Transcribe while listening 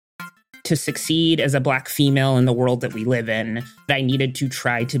to succeed as a Black female in the world that we live in, that I needed to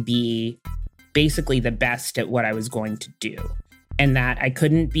try to be basically the best at what I was going to do. And that I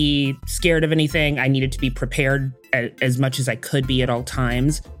couldn't be scared of anything. I needed to be prepared as much as I could be at all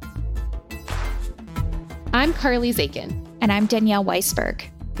times. I'm Carly Zakin. And I'm Danielle Weisberg.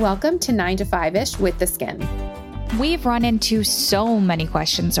 Welcome to 9 to 5-ish with The Skin. We've run into so many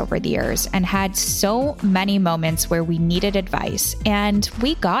questions over the years and had so many moments where we needed advice, and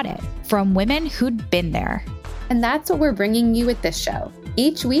we got it from women who'd been there. And that's what we're bringing you with this show.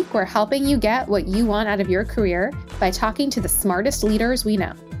 Each week, we're helping you get what you want out of your career by talking to the smartest leaders we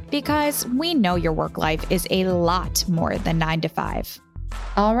know. Because we know your work life is a lot more than 9 to 5.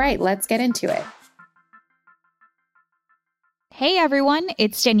 All right, let's get into it. Hey everyone,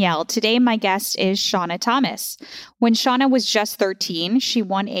 it's Danielle. Today my guest is Shauna Thomas. When Shauna was just 13, she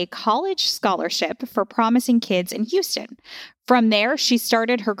won a college scholarship for promising kids in Houston. From there, she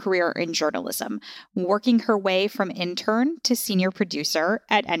started her career in journalism, working her way from intern to senior producer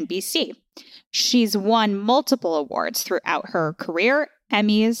at NBC. She's won multiple awards throughout her career: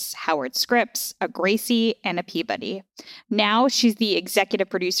 Emmys, Howard Scripps, a Gracie, and a Peabody. Now she's the executive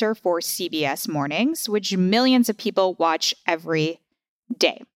producer for CBS Mornings, which millions of people watch every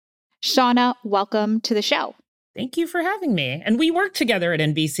day. Shauna, welcome to the show. Thank you for having me. And we worked together at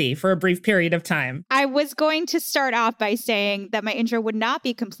NBC for a brief period of time. I was going to start off by saying that my intro would not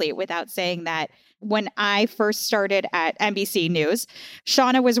be complete without saying that when I first started at NBC News,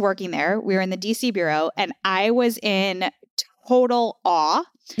 Shauna was working there. We were in the DC bureau, and I was in total awe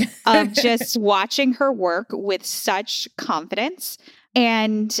of just watching her work with such confidence.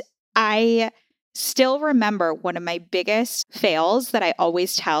 And I still remember one of my biggest fails that I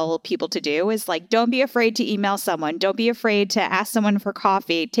always tell people to do is like, don't be afraid to email someone. Don't be afraid to ask someone for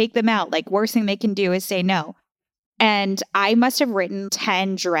coffee. Take them out. Like, worst thing they can do is say no. And I must have written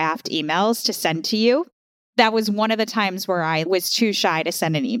 10 draft emails to send to you. That was one of the times where I was too shy to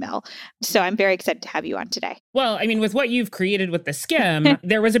send an email. So I'm very excited to have you on today. Well, I mean, with what you've created with The Skim,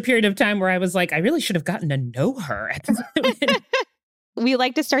 there was a period of time where I was like, I really should have gotten to know her. We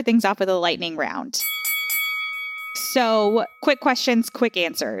like to start things off with a lightning round. So quick questions, quick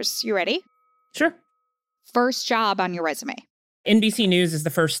answers. You ready? Sure. First job on your resume. NBC News is the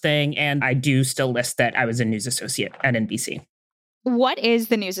first thing, and I do still list that I was a news associate at NBC. What is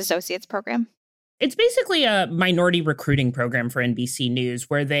the News Associates program? It's basically a minority recruiting program for NBC News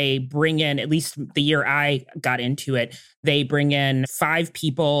where they bring in, at least the year I got into it, they bring in 5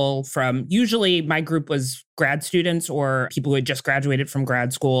 people from, usually my group was grad students or people who had just graduated from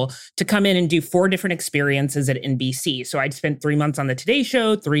grad school, to come in and do 4 different experiences at NBC. So I'd spent 3 months on the Today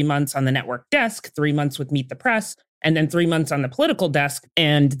Show, 3 months on the network desk, 3 months with Meet the Press, and then 3 months on the political desk.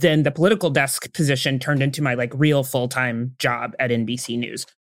 And then the political desk position turned into my real full-time job at NBC News.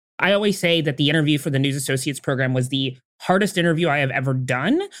 I always say that the interview for the News Associates program was the hardest interview I have ever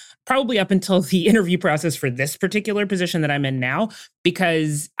done, probably up until the interview process for this particular position that I'm in now,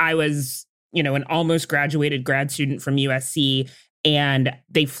 because I was, an almost graduated grad student from USC, and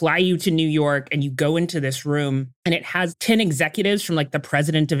they fly you to New York and you go into this room and it has 10 executives from the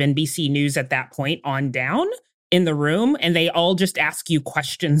president of NBC News at that point on down in the room, and they all just ask you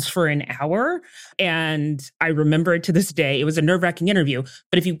questions for an hour. And I remember it to this day. It was a nerve-wracking interview.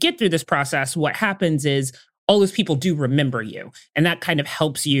 But if you get through this process, what happens is all those people do remember you. And that kind of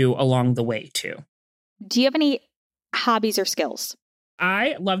helps you along the way, too. Do you have any hobbies or skills?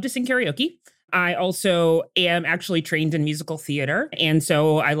 I love to sing karaoke. I also am actually trained in musical theater. And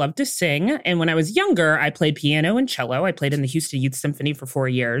so I love to sing. And when I was younger, I played piano and cello. I played in the Houston Youth Symphony for 4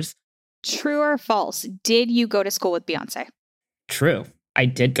 years. True or false? Did you go to school with Beyonce? True. I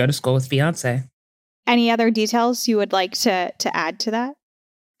did go to school with Beyonce. Any other details you would like to add to that?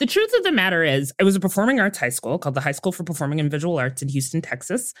 The truth of the matter is, it was a performing arts high school called the High School for Performing and Visual Arts in Houston,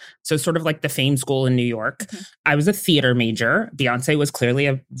 Texas. So sort of like the Fame School in New York. Mm-hmm. I was a theater major. Beyonce was clearly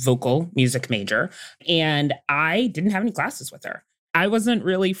a vocal music major. And I didn't have any classes with her. I wasn't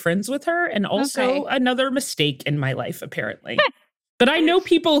really friends with her. And also another mistake in my life, apparently. But I know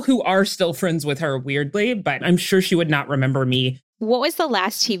people who are still friends with her, weirdly, but I'm sure she would not remember me. What was the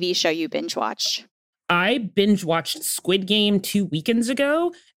last TV show you binge watched? I binge watched Squid Game 2 weekends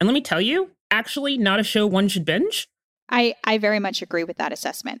ago. And let me tell you, actually not a show one should binge. I very much agree with that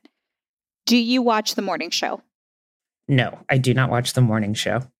assessment. Do you watch The Morning Show? No, I do not watch The Morning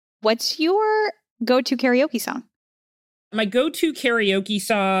Show. What's your go-to karaoke song? My go-to karaoke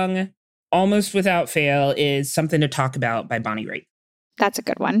song, almost without fail, is Something to Talk About by Bonnie Raitt. That's a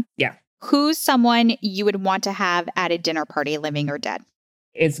good one. Yeah. Who's someone you would want to have at a dinner party, living or dead?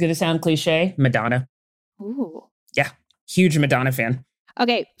 It's going to sound cliche. Madonna. Ooh. Yeah. Huge Madonna fan.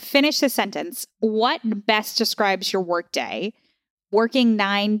 Okay, finish the sentence. What best describes your workday? Working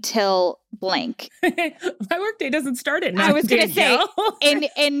 9 till blank. My workday doesn't start at 9. I was going to say, Danielle.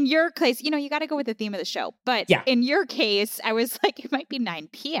 in your case, you got to go with the theme of the show. But Yeah. in your case, I was like, it might be 9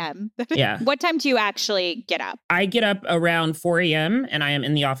 p.m. Yeah. What time do you actually get up? I get up around 4 a.m. and I am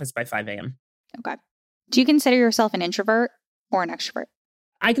in the office by 5 a.m. Okay. Do you consider yourself an introvert or an extrovert?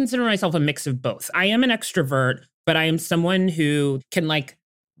 I consider myself a mix of both. I am an extrovert, but I am someone who can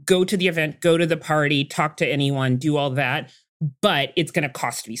go to the event, go to the party, talk to anyone, do all that, but it's going to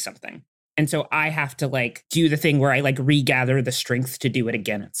cost me something. And so I have to do the thing where I regather the strength to do it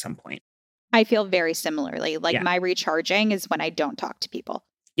again at some point. I feel very similarly. Yeah. My recharging is when I don't talk to people.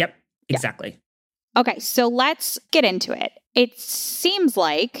 Yep, exactly. Yeah. Okay, so let's get into it. It seems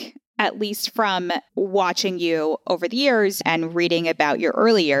like, at least from watching you over the years and reading about your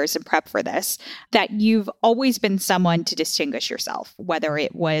early years in prep for this, that you've always been someone to distinguish yourself, whether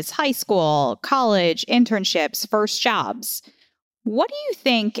it was high school, college, internships, first jobs. What do you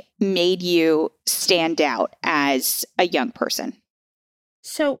think made you stand out as a young person?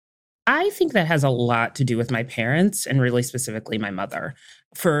 So I think that has a lot to do with my parents and really specifically my mother.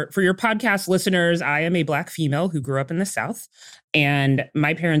 For your podcast listeners, I am a Black female who grew up in the South, and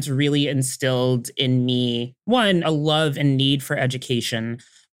my parents really instilled in me, one, a love and need for education,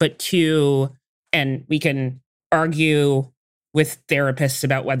 but two, and we can argue with therapists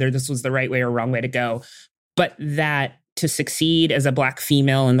about whether this was the right way or wrong way to go, but that to succeed as a Black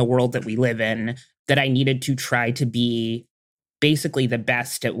female in the world that we live in, that I needed to try to be basically the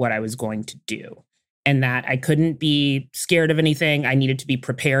best at what I was going to do. And that I couldn't be scared of anything. I needed to be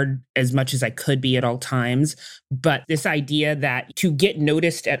prepared as much as I could be at all times. But this idea that to get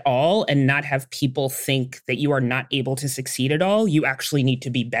noticed at all and not have people think that you are not able to succeed at all, you actually need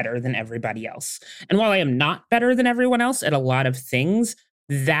to be better than everybody else. And while I am not better than everyone else at a lot of things,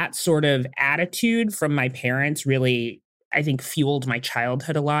 that sort of attitude from my parents really, I think, fueled my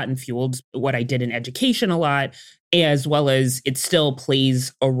childhood a lot and fueled what I did in education a lot, as well as it still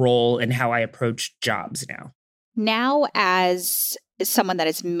plays a role in how I approach jobs now. Now, as someone that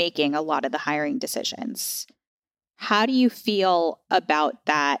is making a lot of the hiring decisions, how do you feel about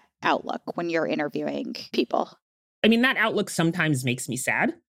that outlook when you're interviewing people? I mean, that outlook sometimes makes me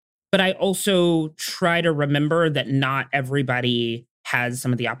sad, but I also try to remember that not everybody has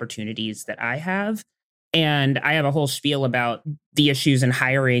some of the opportunities that I have. And I have a whole spiel about the issues in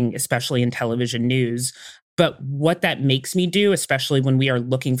hiring, especially in television news. But what that makes me do, especially when we are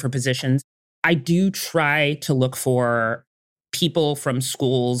looking for positions, I do try to look for people from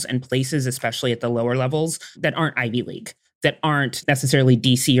schools and places, especially at the lower levels, that aren't Ivy League, that aren't necessarily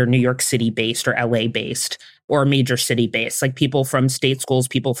DC or New York City based or LA based or major city based, like people from state schools,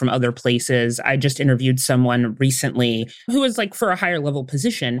 people from other places. I just interviewed someone recently who was for a higher level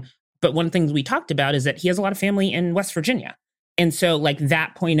position. But one of the things we talked about is that he has a lot of family in West Virginia. And so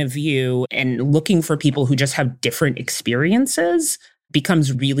that point of view and looking for people who just have different experiences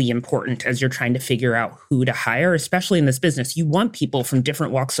becomes really important as you're trying to figure out who to hire, especially in this business. You want people from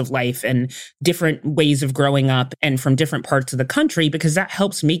different walks of life and different ways of growing up and from different parts of the country, because that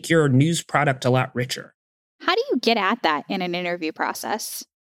helps make your news product a lot richer. How do you get at that in an interview process?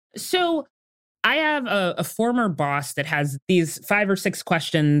 So I have a former boss that has these 5 or 6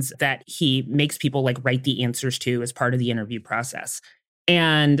 questions that he makes people write the answers to as part of the interview process.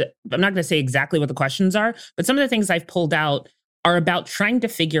 And I'm not going to say exactly what the questions are, but some of the things I've pulled out are about trying to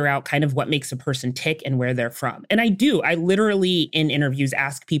figure out kind of what makes a person tick and where they're from. And I literally in interviews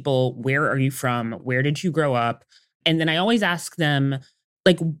ask people, where are you from? Where did you grow up? And then I always ask them,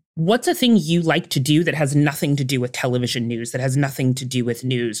 what's a thing you like to do that has nothing to do with television news, that has nothing to do with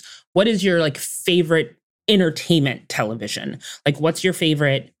news? What is your favorite entertainment television? What's your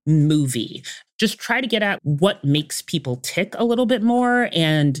favorite movie? Just try to get at what makes people tick a little bit more.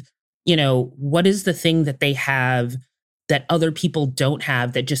 And, what is the thing that they have that other people don't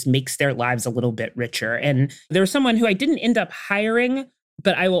have that just makes their lives a little bit richer? And there was someone who I didn't end up hiring,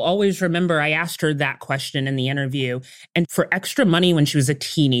 but I will always remember I asked her that question in the interview. And for extra money when she was a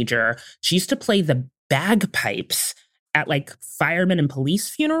teenager, she used to play the bagpipes at firemen and police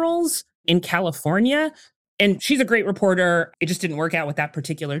funerals in California. And she's a great reporter. It just didn't work out with that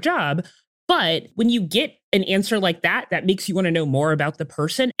particular job. But when you get an answer like that, that makes you want to know more about the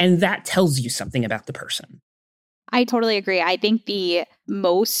person. And that tells you something about the person. I totally agree. I think the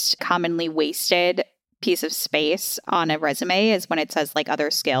most commonly wasted piece of space on a resume is when it says other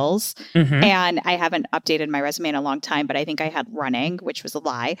skills. Mm-hmm. And I haven't updated my resume in a long time, but I think I had running, which was a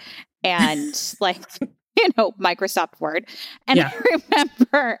lie. And Microsoft Word. And yeah. I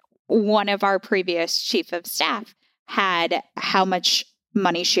remember one of our previous chief of staff had how much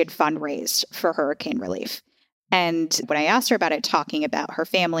money she had fundraised for hurricane relief. And when I asked her about it, talking about her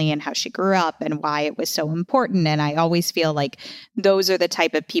family and how she grew up and why it was so important. And I always feel like those are the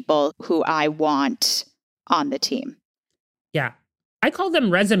type of people who I want on the team. Yeah. I call them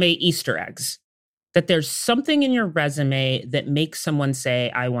resume Easter eggs, that there's something in your resume that makes someone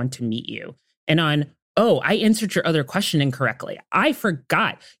say, I want to meet you. And I answered your other question incorrectly. I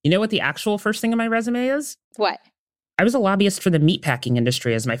forgot. You know what the actual first thing in my resume is? What? I was a lobbyist for the meatpacking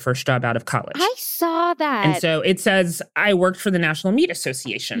industry as my first job out of college. I saw that. And so it says I worked for the National Meat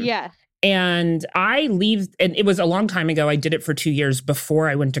Association. Yeah. And and it was a long time ago. I did it for 2 years before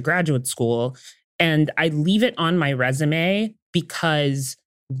I went to graduate school. And I leave it on my resume because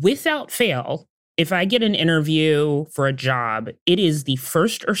without fail, if I get an interview for a job, it is the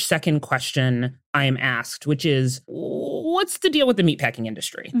first or second question I am asked, which is, what's the deal with the meatpacking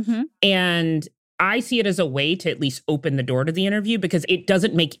industry? Mm-hmm. And I see it as a way to at least open the door to the interview because it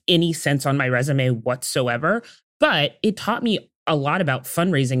doesn't make any sense on my resume whatsoever. But it taught me a lot about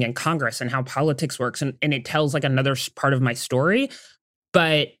fundraising in Congress and how politics works. And it tells like another part of my story.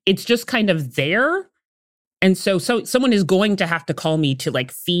 But it's just kind of there. And so someone is going to have to call me to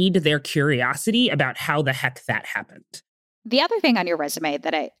like feed their curiosity about how the heck that happened. The other thing on your resume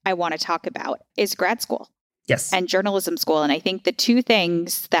that I want to talk about is grad school. Yes. And journalism school. And I think the two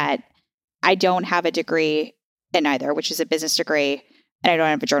things that I don't have a degree in either, which is a business degree, and I don't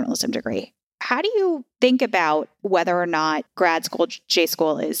have a journalism degree. How do you think about whether or not grad school, J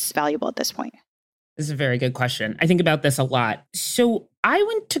school is valuable at this point? This is a very good question. I think about this a lot. So I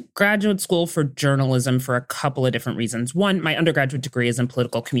went to graduate school for journalism for a couple of different reasons. One, my undergraduate degree is in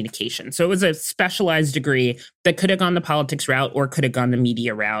political communication. So it was a specialized degree that could have gone the politics route or could have gone the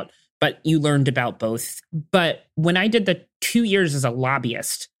media route, but you learned about both. But when I did the 2 years as a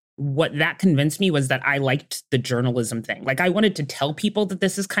lobbyist, what that convinced me was that I liked the journalism thing. Like I wanted to tell people that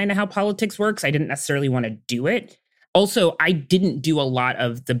this is kind of how politics works. I didn't necessarily want to do it. Also, I didn't do a lot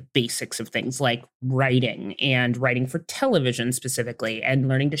of the basics of things like writing and writing for television specifically and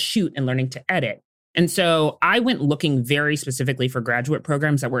learning to shoot and learning to edit. And so I went looking very specifically for graduate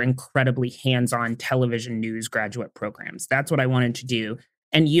programs that were incredibly hands-on television news graduate programs. That's what I wanted to do.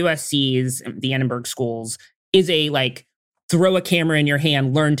 And USC's, the Annenberg schools, is a like, throw a camera in your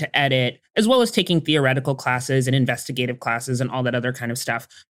hand, learn to edit, as well as taking theoretical classes and investigative classes and all that other kind of stuff.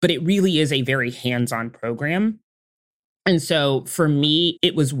 But it really is a very hands-on program. And so for me,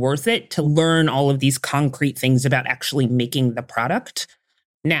 it was worth it to learn all of these concrete things about actually making the product.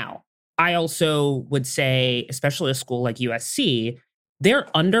 Now, I also would say, especially a school like USC,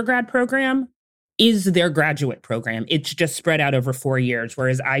 their undergrad program is their graduate program. It's just spread out over 4 years,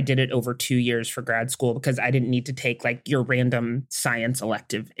 whereas I did it over 2 years for grad school because I didn't need to take like your random science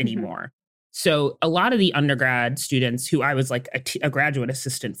elective anymore. Mm-hmm. So a lot of the undergrad students who I was like a graduate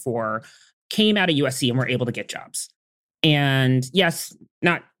assistant for came out of USC and were able to get jobs. And yes,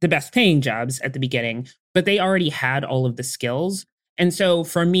 not the best paying jobs at the beginning, but they already had all of the skills. And so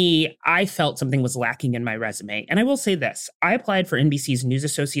for me, I felt something was lacking in my resume. And I will say this, I applied for NBC's News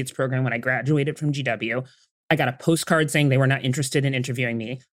Associates program when I graduated from GW. I got a postcard saying they were not interested in interviewing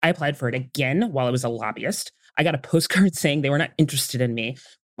me. I applied for it again while I was a lobbyist. I got a postcard saying they were not interested in me.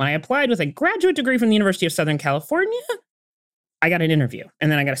 When I applied with a graduate degree from the University of Southern California, I got an interview.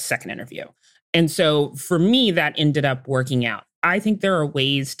 And then I got a second interview. And so for me, that ended up working out. I think there are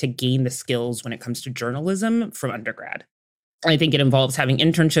ways to gain the skills when it comes to journalism from undergrad. I think it involves having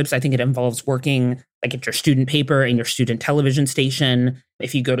internships. I think it involves working like at your student paper and your student television station.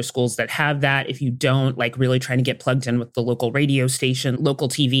 If you go to schools that have that, if you don't, like really trying to get plugged in with the local radio station, local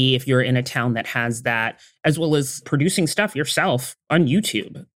TV, if you're in a town that has that, as well as producing stuff yourself on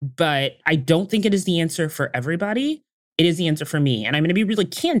YouTube. But I don't think it is the answer for everybody. It is the answer for me. And I'm going to be really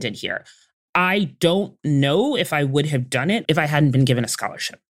candid here. I don't know if I would have done it if I hadn't been given a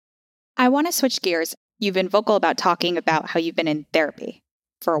scholarship. I want to switch gears. You've been vocal about talking about how you've been in therapy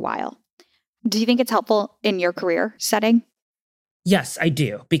for a while. Do you think it's helpful in your career setting? Yes, I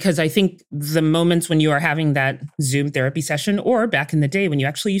do. Because I think the moments when you are having that Zoom therapy session, or back in the day when you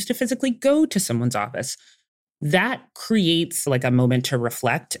actually used to physically go to someone's office, that creates like a moment to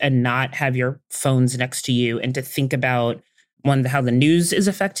reflect and not have your phones next to you and to think about how the news is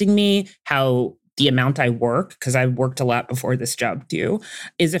affecting me, how the amount I work, because I've worked a lot before this job too,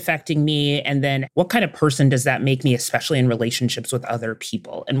 is affecting me. And then what kind of person does that make me, especially in relationships with other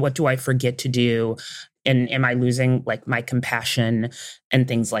people? And what do I forget to do? And am I losing like my compassion and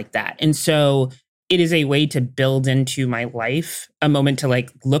things like that? And so it is a way to build into my life a moment to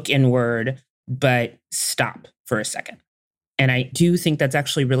like look inward, but stop for a second. And I do think that's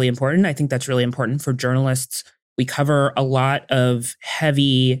actually really important. I think that's really important for journalists We cover a lot of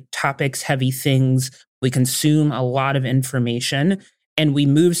heavy topics, heavy things. We consume a lot of information, and we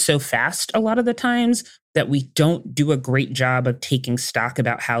move so fast a lot of the times that we don't do a great job of taking stock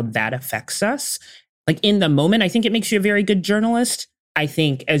about how that affects us. Like in the moment, I think it makes you a very good journalist. I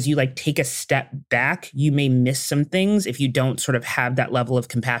think as you like take a step back, you may miss some things if you don't sort of have that level of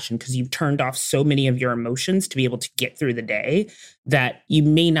compassion because you've turned off so many of your emotions to be able to get through the day that you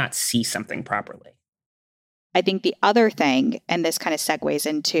may not see something properly. I think the other thing, and this kind of segues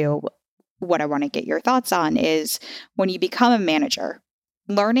into what I want to get your thoughts on, is when you become a manager,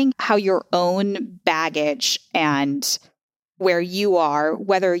 learning how your own baggage and where you are,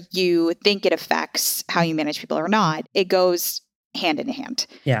 whether you think it affects how you manage people or not, it goes hand in hand.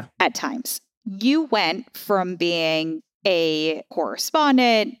 Yeah. At times. You went from being a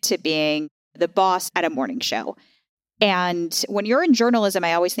correspondent to being the boss at a morning show. And when you're in journalism,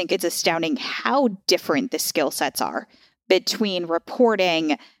 I always think it's astounding how different the skill sets are between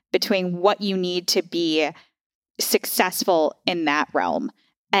reporting, between what you need to be successful in that realm,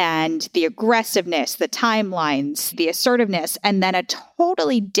 and the aggressiveness, the timelines, the assertiveness, and then a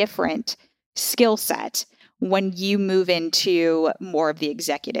totally different skill set when you move into more of the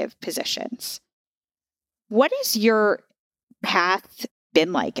executive positions. What has your path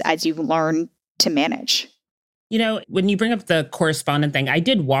been like as you've learned to manage? You know, when you bring up the correspondent thing, I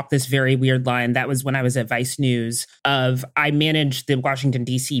did walk this very weird line. That was when I was at Vice News of I managed the Washington,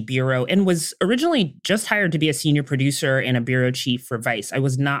 D.C. bureau and was originally just hired to be a senior producer and a bureau chief for Vice. I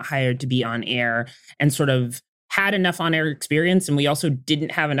was not hired to be on air and sort of had enough on air experience. And we also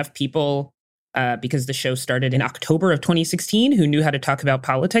didn't have enough people because the show started in October of 2016 who knew how to talk about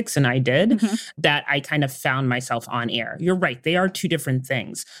politics. And I did, that I kind of found myself on air. You're right. They are two different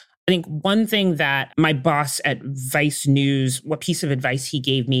things. I think one thing that my boss at Vice News, what piece of advice he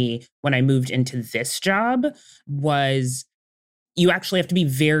gave me when I moved into this job was you actually have to be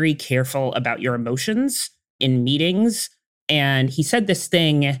very careful about your emotions in meetings. And he said this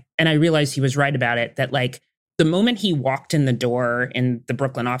thing, and I realized he was right about it, that like the moment he walked in the door in the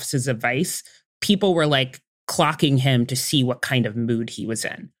Brooklyn offices of Vice, people were like clocking him to see what kind of mood he was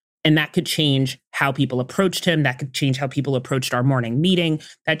in. And that could change how people approached him. That could change how people approached our morning meeting.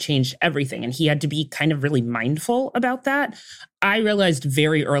 That changed everything. And he had to be kind of really mindful about that. I realized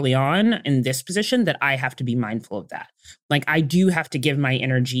very early on in this position that I have to be mindful of that. Like I do have to give my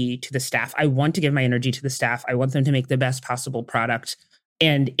energy to the staff. I want to give my energy to the staff. I want them to make the best possible product.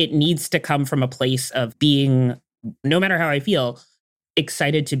 And it needs to come from a place of being, no matter how I feel,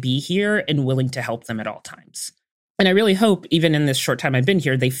 excited to be here and willing to help them at all times. And I really hope, even in this short time I've been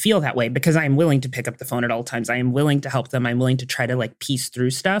here, they feel that way because I am willing to pick up the phone at all times. I am willing to help them. I'm willing to try to like piece through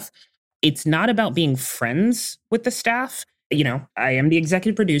stuff. It's not about being friends with the staff. You know, I am the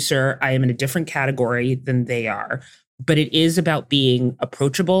executive producer. I am in a different category than they are. But it is about being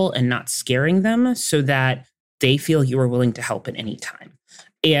approachable and not scaring them so that they feel you are willing to help at any time.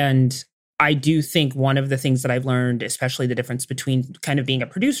 And I do think one of the things that I've learned, especially the difference between kind of being a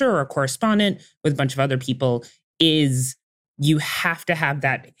producer or a correspondent with a bunch of other people, is you have to have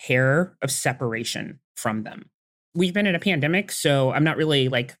that hair of separation from them. We've been in a pandemic, so I'm not really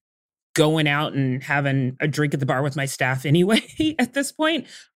like going out and having a drink at the bar with my staff anyway at this point.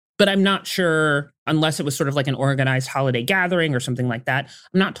 But I'm not sure, unless it was sort of like an organized holiday gathering or something like that,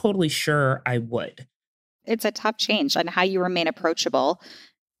 I'm not totally sure I would. It's a tough change on how you remain approachable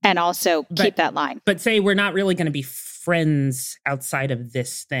and also keep that line. But say we're not really going to be friends outside of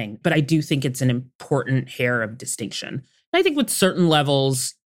this thing. But I do think it's an important hair of distinction. And I think with certain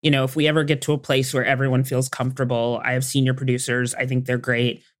levels, you know, if we ever get to a place where everyone feels comfortable, I have senior producers. I think they're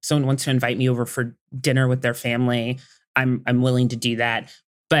great. If someone wants to invite me over for dinner with their family, I'm willing to do that.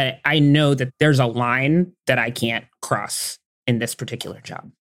 But I know that there's a line that I can't cross in this particular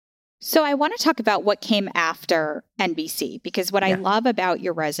job. So I want to talk about what came after NBC, because what I love about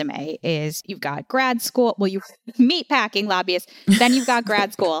your resume is you've got grad school. Well, you meatpacking lobbyist, then you've got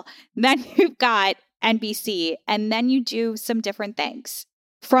grad school, then you've got NBC, and then you do some different things.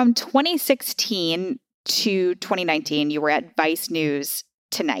 From 2016 to 2019, you were at Vice News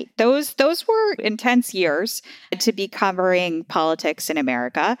Tonight. Those were intense years to be covering politics in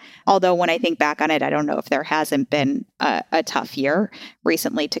America. Although when I think back on it, I don't know if there hasn't been a tough year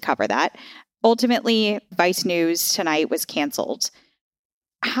recently to cover that. Ultimately, Vice News Tonight was canceled.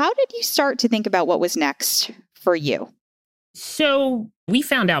 How did you start to think about what was next for you? So we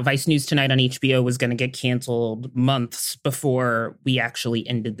found out Vice News Tonight on HBO was going to get canceled months before we actually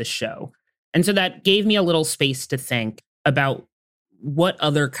ended the show. And so that gave me a little space to think about what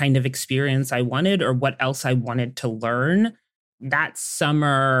other kind of experience I wanted or what else I wanted to learn. That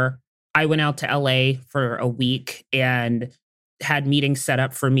summer, I went out to LA for a week and had meetings set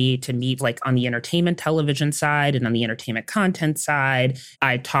up for me to meet like on the entertainment television side and on the entertainment content side.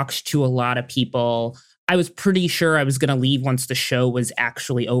 I talked to a lot of people. I was pretty sure I was going to leave once the show was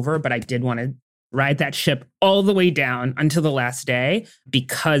actually over, but I did want to ride that ship all the way down until the last day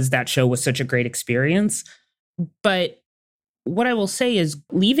because that show was such a great experience. But what I will say is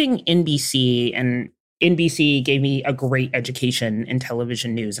leaving NBC, and NBC gave me a great education in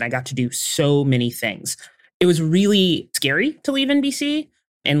television news, and I got to do so many things. It was really scary to leave NBC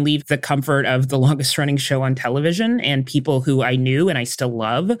and leave the comfort of the longest running show on television and people who I knew and I still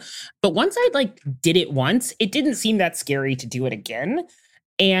love. But once I like did it once, it didn't seem that scary to do it again.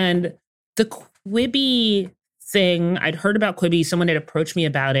 And the Quibi thing, I'd heard about Quibi. Someone had approached me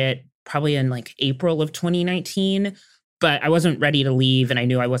about it probably in like April of 2019, but I wasn't ready to leave and I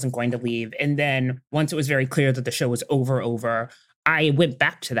knew I wasn't going to leave. And then once it was very clear that the show was over, I went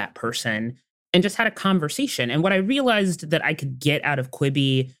back to that person and just had a conversation. And what I realized that I could get out of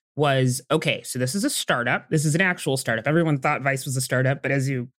Quibi was, okay, so this is a startup. This is an actual startup. Everyone thought Vice was a startup, but as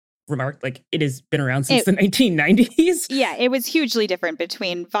you remarked, like it has been around since the 1990s. Yeah, it was hugely different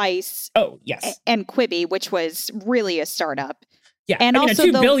between Vice and Quibi, which was really a startup. Yeah, and also a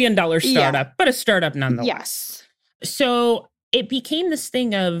 $2 billion startup, but a startup nonetheless. Yes. So it became this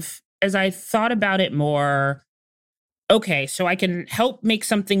thing of, as I thought about it more, okay, so I can help make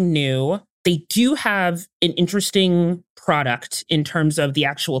something new. They do have an interesting product in terms of the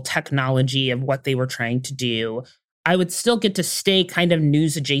actual technology of what they were trying to do. I would still get to stay kind of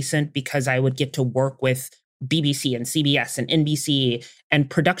news adjacent because I would get to work with BBC and CBS and NBC and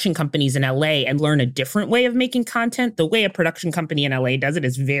production companies in LA and learn a different way of making content. The way a production company in LA does it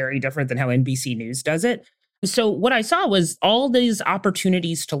is very different than how NBC News does it. So what I saw was all these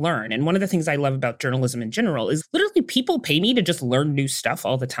opportunities to learn. And one of the things I love about journalism in general is literally people pay me to just learn new stuff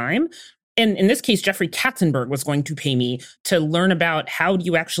all the time. And in this case, Jeffrey Katzenberg was going to pay me to learn about how do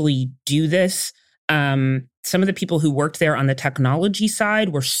you actually do this. Some of the people who worked there on the technology side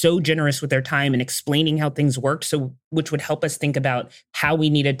were so generous with their time in explaining how things worked, so which would help us think about how we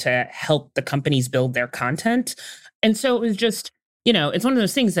needed to help the companies build their content. And so it was just, it's one of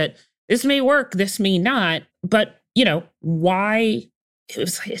those things that this may work, this may not, but, why?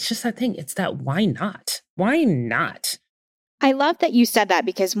 It's just that thing. It's that why not? Why not? I love that you said that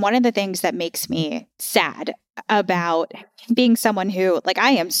because one of the things that makes me sad about being someone who, like,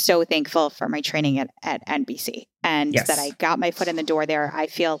 I am so thankful for my training at NBC and that I got my foot in the door there. I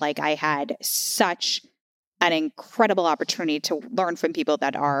feel like I had such an incredible opportunity to learn from people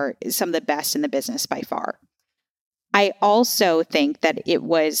that are some of the best in the business by far. I also think that it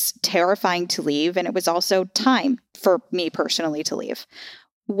was terrifying to leave, and it was also time for me personally to leave.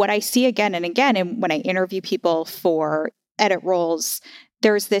 What I see again and again, and when I interview people for edit roles,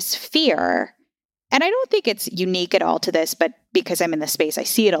 there's this fear, and I don't think it's unique at all to this, but because I'm in the space, I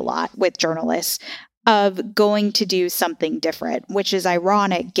see it a lot with journalists, of going to do something different, which is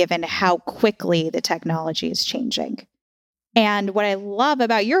ironic given how quickly the technology is changing. And what I love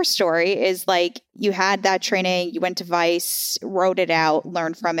about your story is like you had that training, you went to Vice, wrote it out,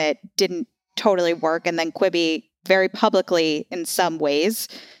 learned from it, didn't totally work. And then Quibi very publicly in some ways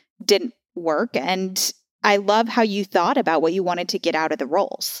didn't work. And I love how you thought about what you wanted to get out of the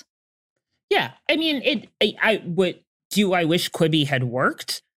roles. Yeah. I mean, I wish Quibi had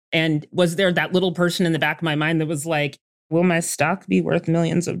worked? And was there that little person in the back of my mind that was like, will my stock be worth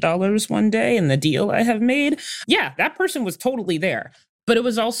millions of dollars one day in the deal I have made? Yeah, that person was totally there. But it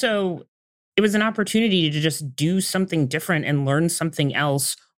was an opportunity to just do something different and learn something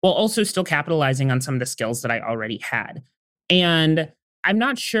else while also still capitalizing on some of the skills that I already had. And I'm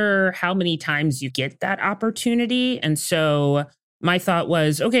not sure how many times you get that opportunity. And so my thought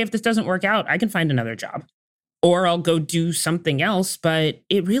was, okay, if this doesn't work out, I can find another job or I'll go do something else. But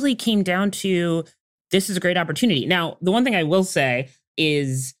it really came down to, this is a great opportunity. Now, the one thing I will say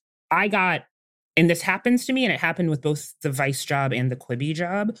is and this happens to me, and it happened with both the Vice job and the Quibi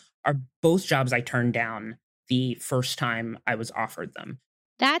job, are both jobs I turned down the first time I was offered them.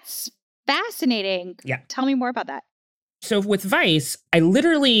 That's fascinating. Yeah. Tell me more about that. So with Vice, I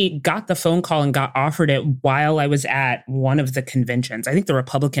literally got the phone call and got offered it while I was at one of the conventions. I think the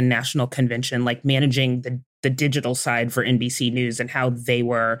Republican National Convention, like managing the digital side for NBC News and how they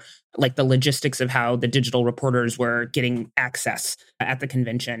were, like the logistics of how the digital reporters were getting access at the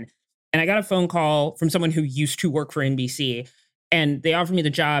convention. And I got a phone call from someone who used to work for NBC, and they offered me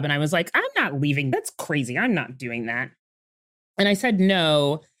the job. And I was like, I'm not leaving. That's crazy. I'm not doing that. And I said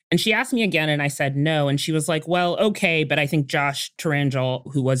no. And she asked me again, and I said no. And she was like, well, okay, but I think Josh Tarangel,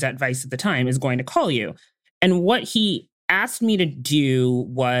 who was at Vice at the time, is going to call you. And what he asked me to do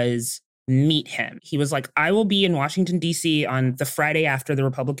was meet him. He was like, I will be in Washington, D.C. on the Friday after the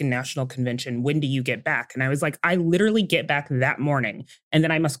Republican National Convention. When do you get back? And I was like, I literally get back that morning. And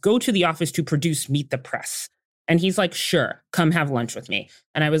then I must go to the office to produce Meet the Press. And he's like, sure, come have lunch with me.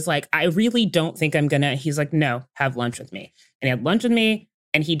 And I was like, I really don't think I'm gonna. He's like, no, have lunch with me. And he had lunch with me.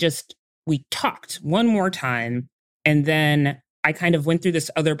 And we talked one more time. And then I kind of went through this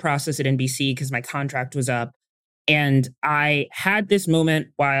other process at NBC because my contract was up. And I had this moment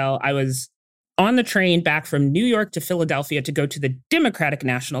while I was on the train back from New York to Philadelphia to go to the Democratic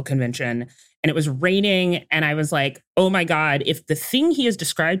National Convention. And it was raining. And I was like, oh my God, if the thing he has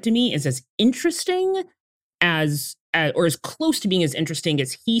described to me is as interesting or as close to being as interesting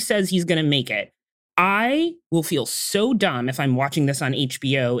as he says he's going to make it, I will feel so dumb if I'm watching this on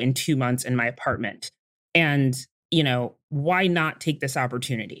HBO in 2 months in my apartment. And, why not take this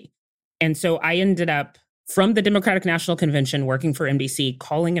opportunity? And so I ended up from the Democratic National Convention working for NBC,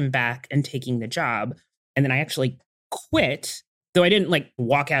 calling him back and taking the job. And then I actually quit, though I didn't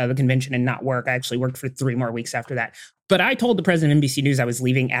walk out of the convention and not work. I actually worked for 3 more weeks after that. But I told the president of NBC News I was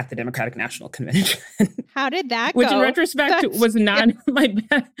leaving at the Democratic National Convention. How did that go? Which in retrospect was not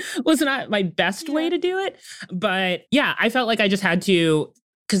my best way to do it. But yeah, I felt like I just had to,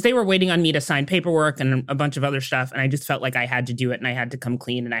 because they were waiting on me to sign paperwork and a bunch of other stuff. And I just felt like I had to do it and I had to come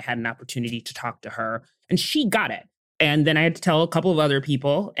clean and I had an opportunity to talk to her. And she got it. And then I had to tell a couple of other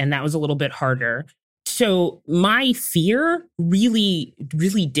people, and that was a little bit harder. So my fear really,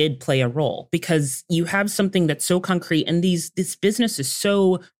 really did play a role, because you have something that's so concrete and this business is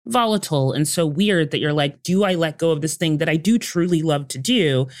so volatile and so weird that you're like, do I let go of this thing that I do truly love to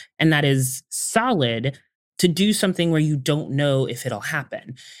do and that is solid, to do something where you don't know if it'll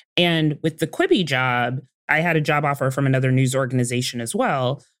happen? And with the Quibi job, I had a job offer from another news organization as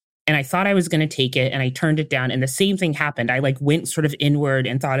well. And I thought I was going to take it and I turned it down. And the same thing happened. I went sort of inward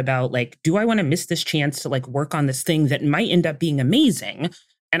and thought about do I want to miss this chance to work on this thing that might end up being amazing?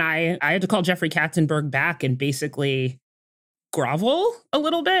 And I had to call Jeffrey Katzenberg back and basically grovel a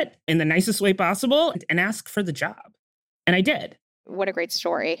little bit in the nicest way possible and ask for the job. And I did. What a great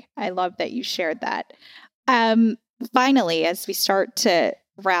story. I love that you shared that. Finally, as we start to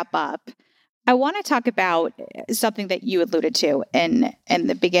wrap up, I want to talk about something that you alluded to in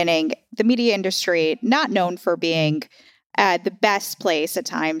the beginning. The media industry, not known for being the best place at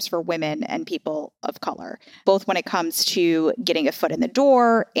times for women and people of color, both when it comes to getting a foot in the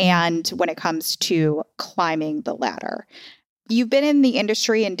door and when it comes to climbing the ladder. You've been in the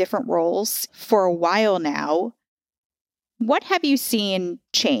industry in different roles for a while now. What have you seen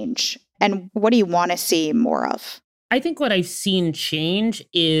change, and what do you want to see more of? I think what I've seen change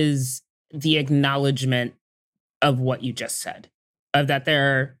is the acknowledgement of what you just said, of that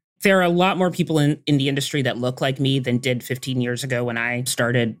there are a lot more people in the industry that look like me than did 15 years ago when I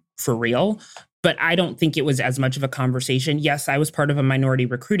started for real. But I don't think it was as much of a conversation. Yes, I was part of a minority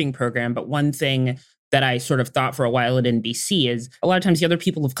recruiting program, but one thing that I sort of thought for a while at NBC is a lot of times the other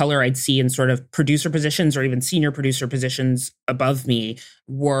people of color I'd see in sort of producer positions or even senior producer positions above me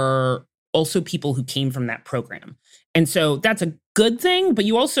were also people who came from that program. And so that's a good thing, but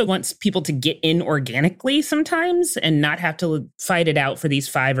you also want people to get in organically sometimes and not have to fight it out for these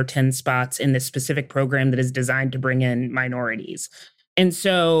 5 or 10 spots in this specific program that is designed to bring in minorities. And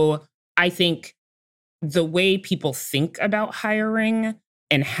so I think the way people think about hiring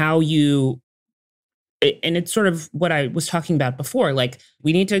and how and it's sort of what I was talking about before,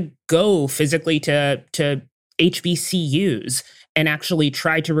 we need to go physically to HBCUs and actually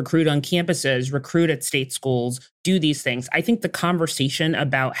try to recruit on campuses, recruit at state schools, do these things. I think the conversation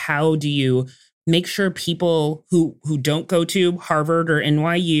about how do you make sure people who don't go to Harvard or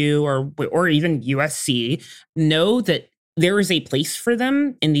NYU or even USC know that there is a place for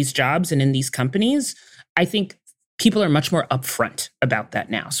them in these jobs and in these companies. I think people are much more upfront about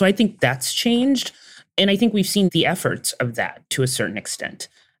that now. So I think that's changed. And I think we've seen the efforts of that to a certain extent.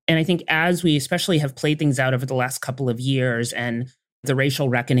 And I think as we especially have played things out over the last couple of years and the racial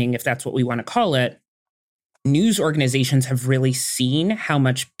reckoning, if that's what we want to call it, news organizations have really seen how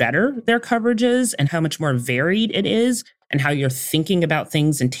much better their coverage is and how much more varied it is and how you're thinking about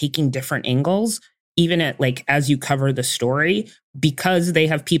things and taking different angles, even at as you cover the story, because they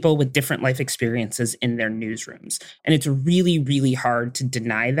have people with different life experiences in their newsrooms. And it's really, really hard to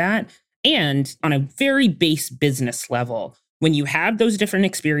deny that. And on a very base business level, when you have those different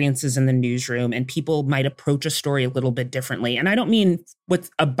experiences in the newsroom and people might approach a story a little bit differently, and I don't mean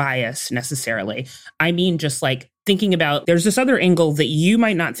with a bias necessarily, I mean just thinking about there's this other angle that you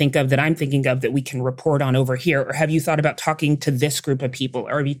might not think of that I'm thinking of that we can report on over here, or have you thought about talking to this group of people,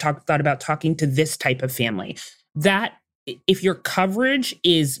 or have you thought about talking to this type of family? That if your coverage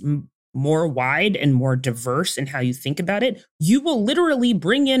is more wide and more diverse in how you think about it, you will literally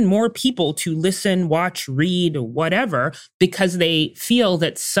bring in more people to listen, watch, read, whatever, because they feel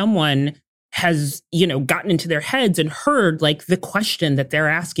that someone has, gotten into their heads and heard like the question that they're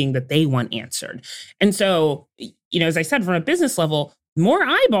asking that they want answered. And so, as I said, from a business level, more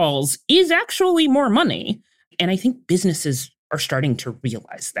eyeballs is actually more money. And I think businesses are starting to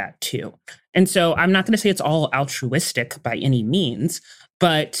realize that too. And so I'm not going to say it's all altruistic by any means,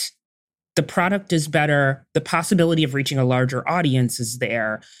 but the product is better. The possibility of reaching a larger audience is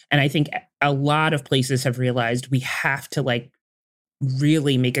there. And I think a lot of places have realized we have to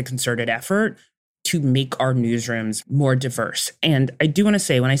really make a concerted effort to make our newsrooms more diverse. And I do want to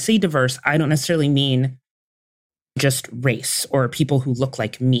say, when I say diverse, I don't necessarily mean just race or people who look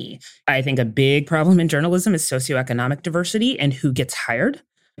like me. I think a big problem in journalism is socioeconomic diversity and who gets hired.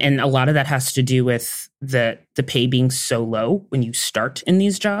 And a lot of that has to do with the pay being so low when you start in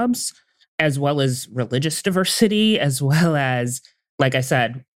these jobs, as well as religious diversity, as well as, like I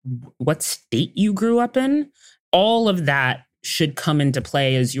said, what state you grew up in. All of that should come into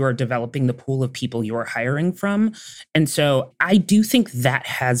play as you're developing the pool of people you're hiring from. And so I do think that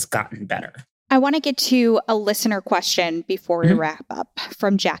has gotten better. I want to get to a listener question before we wrap up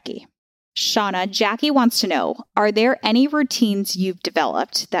from Jackie. Shauna, Jackie wants to know, are there any routines you've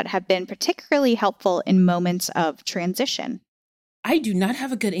developed that have been particularly helpful in moments of transition? I do not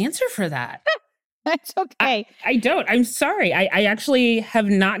have a good answer for that. That's okay. I don't. I'm sorry. I actually have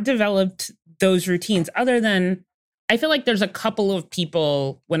not developed those routines other than I feel like there's a couple of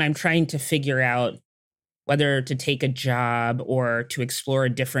people when I'm trying to figure out whether to take a job or to explore a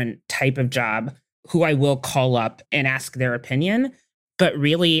different type of job who I will call up and ask their opinion. But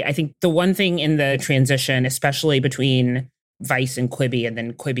really, I think the one thing in the transition, especially between Vice and Quibi and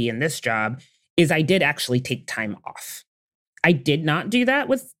then Quibi and this job, is I did actually take time off. I did not do that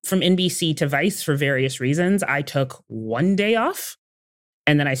from NBC to Vice for various reasons. I took one day off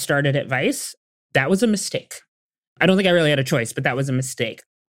and then I started at Vice. That was a mistake. I don't think I really had a choice, but that was a mistake.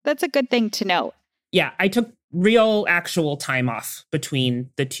 That's a good thing to note. Yeah, I took real actual time off between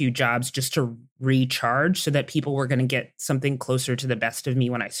the two jobs just to recharge so that people were going to get something closer to the best of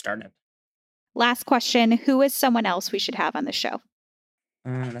me when I started. Last question. Who is someone else we should have on the show?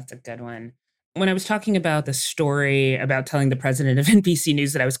 That's a good one. When I was talking about the story about telling the president of NBC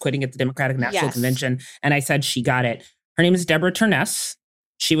News that I was quitting at the Democratic National Convention, and I said she got it. Her name is Deborah Turness.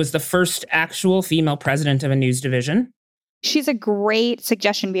 She was the first actual female president of a news division. She's a great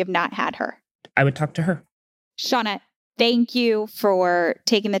suggestion. We have not had her. I would talk to her. Shauna, thank you for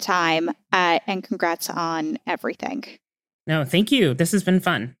taking the time and congrats on everything. No, thank you. This has been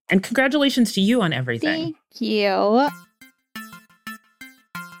fun. And congratulations to you on everything. Thank you.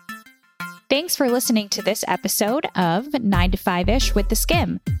 Thanks for listening to this episode of 9 to 5-ish with The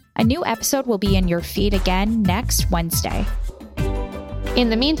Skimm. A new episode will be in your feed again next Wednesday. In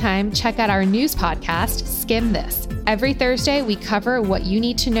the meantime, check out our news podcast, Skimm This. Every Thursday, we cover what you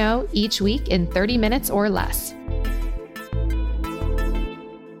need to know each week in 30 minutes or less.